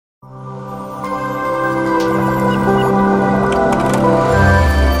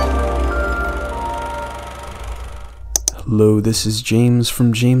Hello, this is James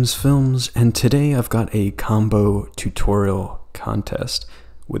from James Films, and today I've got a combo tutorial contest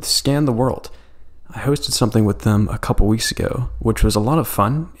with Scan the World. I hosted something with them a couple weeks ago, which was a lot of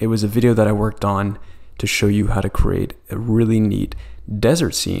fun. It was a video that I worked on to show you how to create a really neat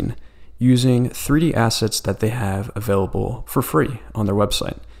desert scene using 3D assets that they have available for free on their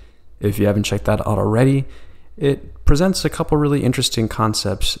website. If you haven't checked that out already, it presents a couple really interesting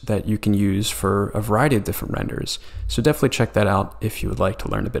concepts that you can use for a variety of different renders. So definitely check that out if you would like to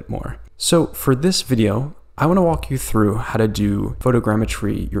learn a bit more. So for this video, I want to walk you through how to do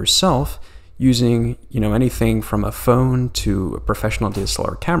photogrammetry yourself using, anything from a phone to a professional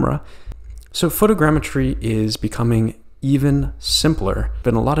DSLR camera. So photogrammetry is becoming even simpler.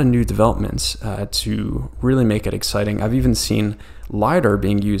 Been a lot of new developments to really make it exciting. I've even seen LiDAR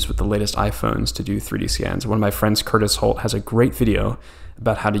being used with the latest iPhones to do 3D scans. One of my friends, Curtis Holt, has a great video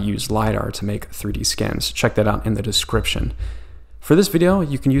about how to use LiDAR to make 3D scans. Check that out in the description. For this video,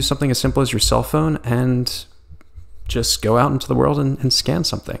 you can use something as simple as your cell phone and just go out into the world and scan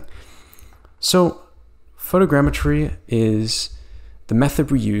something. So photogrammetry is the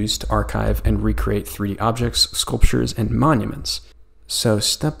method we use to archive and recreate 3D objects, sculptures, and monuments. So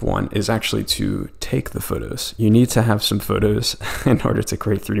step one is actually to take the photos. You need to have some photos in order to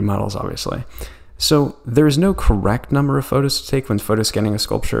create 3D models, obviously. So there is no correct number of photos to take when photo scanning a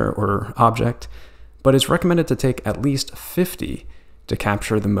sculpture or object, but it's recommended to take at least 50 to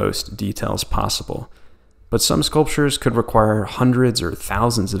capture the most details possible. But some sculptures could require hundreds or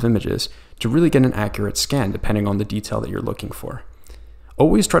thousands of images to really get an accurate scan, depending on the detail that you're looking for.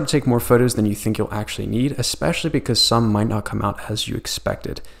 Always try to take more photos than you think you'll actually need, especially because some might not come out as you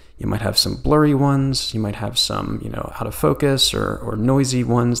expected. You might have some blurry ones, you might have some, out of focus or noisy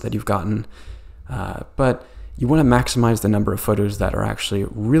ones that you've gotten, but you want to maximize the number of photos that are actually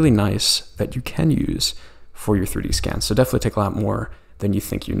really nice that you can use for your 3D scans. So definitely take a lot more than you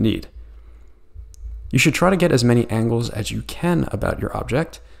think you need. You should try to get as many angles as you can about your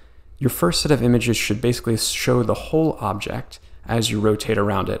object. Your first set of images should basically show the whole object as you rotate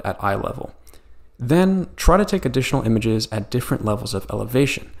around it at eye level. Then try to take additional images at different levels of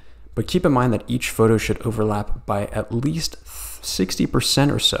elevation, but keep in mind that each photo should overlap by at least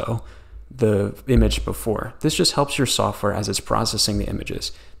 60% or so the image before. This just helps your software as it's processing the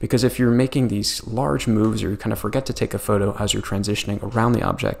images, because if you're making these large moves or you kind of forget to take a photo as you're transitioning around the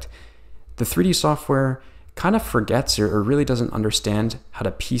object, the 3D software kind of forgets or really doesn't understand how to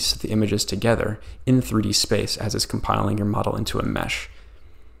piece the images together in 3D space as it's compiling your model into a mesh.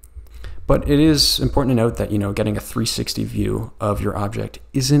 But it is important to note that, getting a 360 view of your object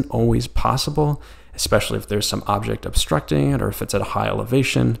isn't always possible, especially if there's some object obstructing it or if it's at a high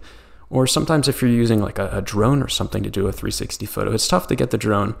elevation, or sometimes if you're using like a drone or something to do a 360 photo. It's tough to get the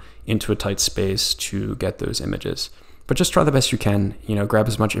drone into a tight space to get those images. But just try the best you can, grab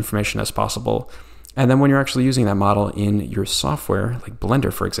as much information as possible. And then when you're actually using that model in your software, like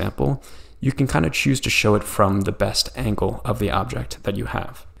Blender, for example, you can kind of choose to show it from the best angle of the object that you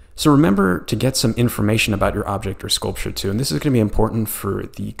have. So remember to get some information about your object or sculpture too. And this is going to be important for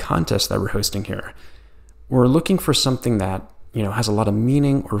the contest that we're hosting here. We're looking for something that, has a lot of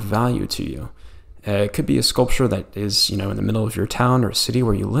meaning or value to you. It could be a sculpture that is, in the middle of your town or city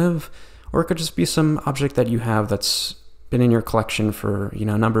where you live, or it could just be some object that you have that's been in your collection for a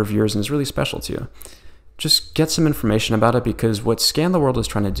number of years and is really special to you. Just get some information about it, because what Scan the World is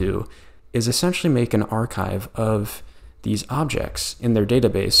trying to do is essentially make an archive of these objects in their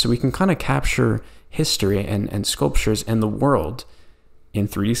database so we can kind of capture history and sculptures and the world in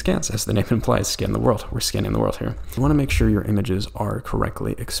 3D scans. As the name implies, scan the world. We're scanning the world here. You want to make sure your images are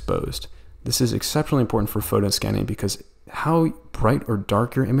correctly exposed. This is exceptionally important for photo scanning because how bright or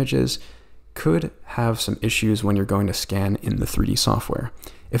dark your image is could have some issues when you're going to scan in the 3D software.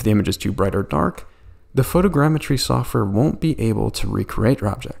 If the image is too bright or dark, the photogrammetry software won't be able to recreate your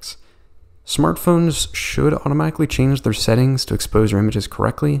objects. Smartphones should automatically change their settings to expose your images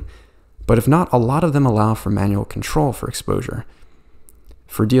correctly, but if not, a lot of them allow for manual control for exposure.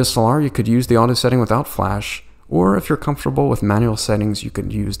 For DSLR, you could use the auto setting without flash, or if you're comfortable with manual settings, you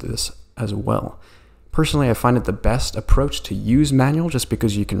could use this as well. Personally, I find it the best approach to use manual just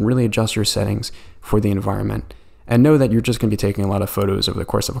because you can really adjust your settings for the environment and know that you're just going to be taking a lot of photos over the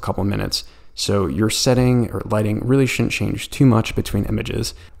course of a couple of minutes. So your setting or lighting really shouldn't change too much between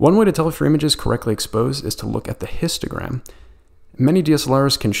images. One way to tell if your image is correctly exposed is to look at the histogram. Many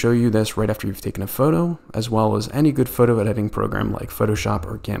DSLRs can show you this right after you've taken a photo, as well as any good photo editing program like Photoshop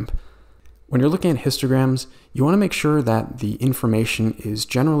or GIMP. When you're looking at histograms, you want to make sure that the information is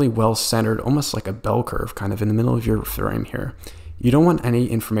generally well centered, almost like a bell curve, kind of in the middle of your frame here. You don't want any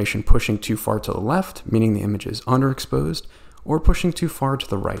information pushing too far to the left, meaning the image is underexposed, or pushing too far to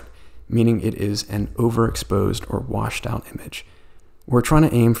the right, meaning it is an overexposed or washed out image. We're trying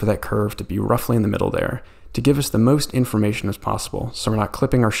to aim for that curve to be roughly in the middle there, to give us the most information as possible, so we're not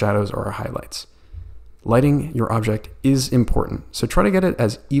clipping our shadows or our highlights. Lighting your object is important, so try to get it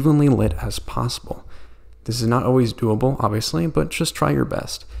as evenly lit as possible. This is not always doable, obviously, but just try your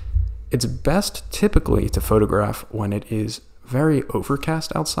best. It's best typically to photograph when it is very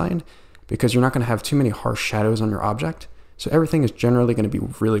overcast outside, because you're not going to have too many harsh shadows on your object, so everything is generally going to be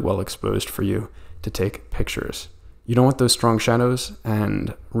really well exposed for you to take pictures. You don't want those strong shadows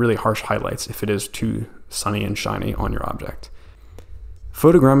and really harsh highlights if it is too sunny and shiny on your object.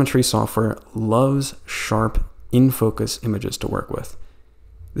 Photogrammetry software loves sharp, in-focus images to work with.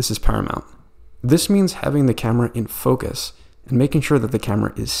 This is paramount. This means having the camera in focus and making sure that the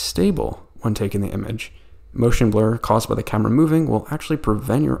camera is stable when taking the image. Motion blur caused by the camera moving will actually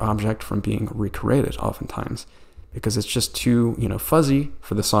prevent your object from being recreated oftentimes, because it's just too, fuzzy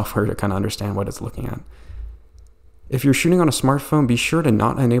for the software to kind of understand what it's looking at. If you're shooting on a smartphone, be sure to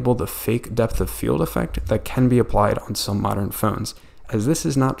not enable the fake depth of field effect that can be applied on some modern phones, as this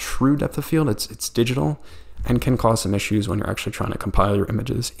is not true depth of field, it's digital, and can cause some issues when you're actually trying to compile your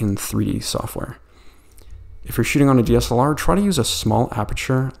images in 3D software. If you're shooting on a DSLR, try to use a small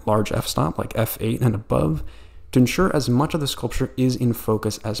aperture, large f-stop, like f8 and above, to ensure as much of the sculpture is in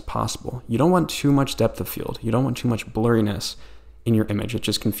focus as possible. You don't want too much depth of field. You don't want too much blurriness in your image. It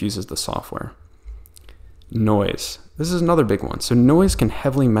just confuses the software. Noise. This is another big one. So noise can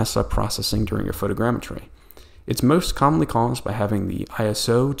heavily mess up processing during your photogrammetry. It's most commonly caused by having the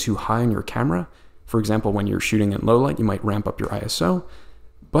ISO too high on your camera. For example, when you're shooting in low light, you might ramp up your ISO,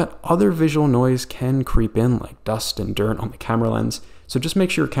 but other visual noise can creep in, like dust and dirt on the camera lens. So just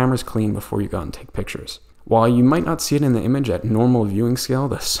make sure your camera's clean before you go out and take pictures. While you might not see it in the image at normal viewing scale,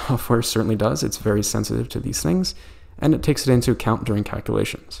 the software certainly does. It's very sensitive to these things, and it takes it into account during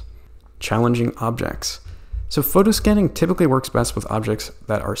calculations. Challenging objects. So photo scanning typically works best with objects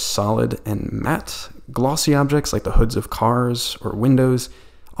that are solid and matte. Glossy objects like the hoods of cars or windows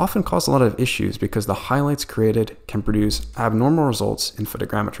often cause a lot of issues because the highlights created can produce abnormal results in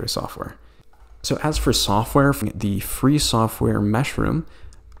photogrammetry software. So as for software, the free software Meshroom,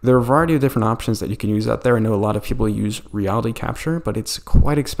 there are a variety of different options that you can use out there. I know a lot of people use reality capture, but it's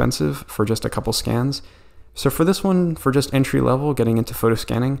quite expensive for just a couple scans. So for this one, for just entry level, getting into photo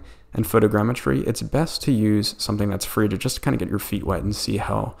scanning and photogrammetry, it's best to use something that's free to just kind of get your feet wet and see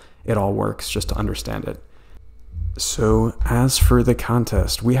how it all works, just to understand it. So as for the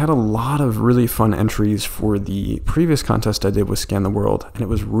contest, we had a lot of really fun entries for the previous contest I did with Scan the World, and it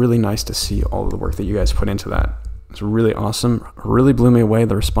was really nice to see all of the work that you guys put into that. It's really awesome. Really blew me away,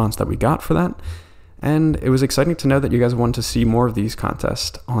 the response that we got for that. And it was exciting to know that you guys wanted to see more of these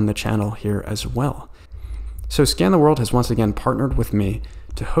contests on the channel here as well. So Scan the World has once again partnered with me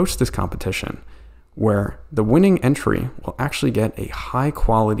to host this competition, where the winning entry will actually get a high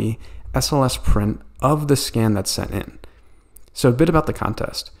quality SLS print of the scan that's sent in. So a bit about the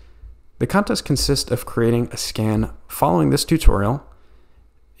contest. The contest consists of creating a scan following this tutorial,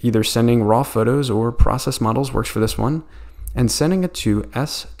 either sending raw photos or process models works for this one, and sending it to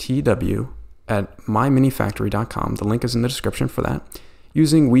stw@myminifactory.com. The link is in the description for that,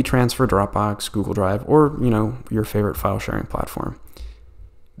 using WeTransfer, Dropbox, Google Drive, or your favorite file sharing platform.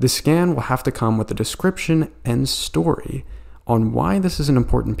 The scan will have to come with a description and story on why this is an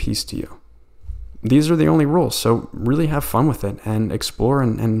important piece to you. These are the only rules, so really have fun with it and explore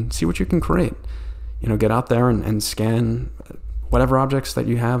and see what you can create. Get out there and scan whatever objects that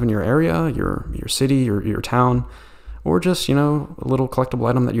you have in your area, your city, your town, or just, a little collectible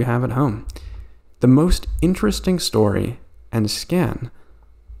item that you have at home. The most interesting story and scan,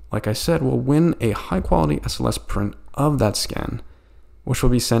 like I said, will win a high quality SLS print of that scan, which will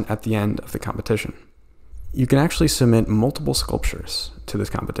be sent at the end of the competition. You can actually submit multiple sculptures to this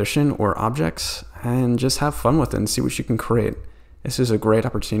competition or objects and just have fun with it and see what you can create. This is a great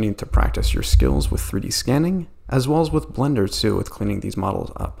opportunity to practice your skills with 3D scanning, as well as with Blender too, with cleaning these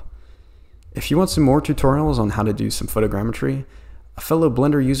models up. If you want some more tutorials on how to do some photogrammetry, a fellow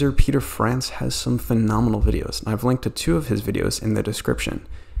Blender user, Peter France, has some phenomenal videos, and I've linked to 2 of his videos in the description.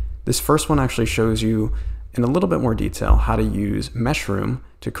 This first one actually shows you in a little bit more detail how to use Meshroom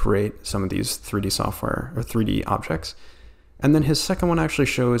to create some of these 3D software or 3D objects. And then his second one actually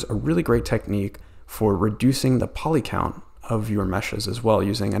shows a really great technique for reducing the poly count of your meshes as well,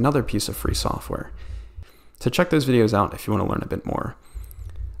 using another piece of free software. So check those videos out if you want to learn a bit more.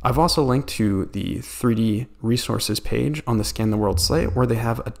 I've also linked to the 3D resources page on the Scan the World site, where they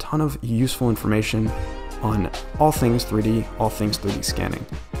have a ton of useful information on all things 3D scanning.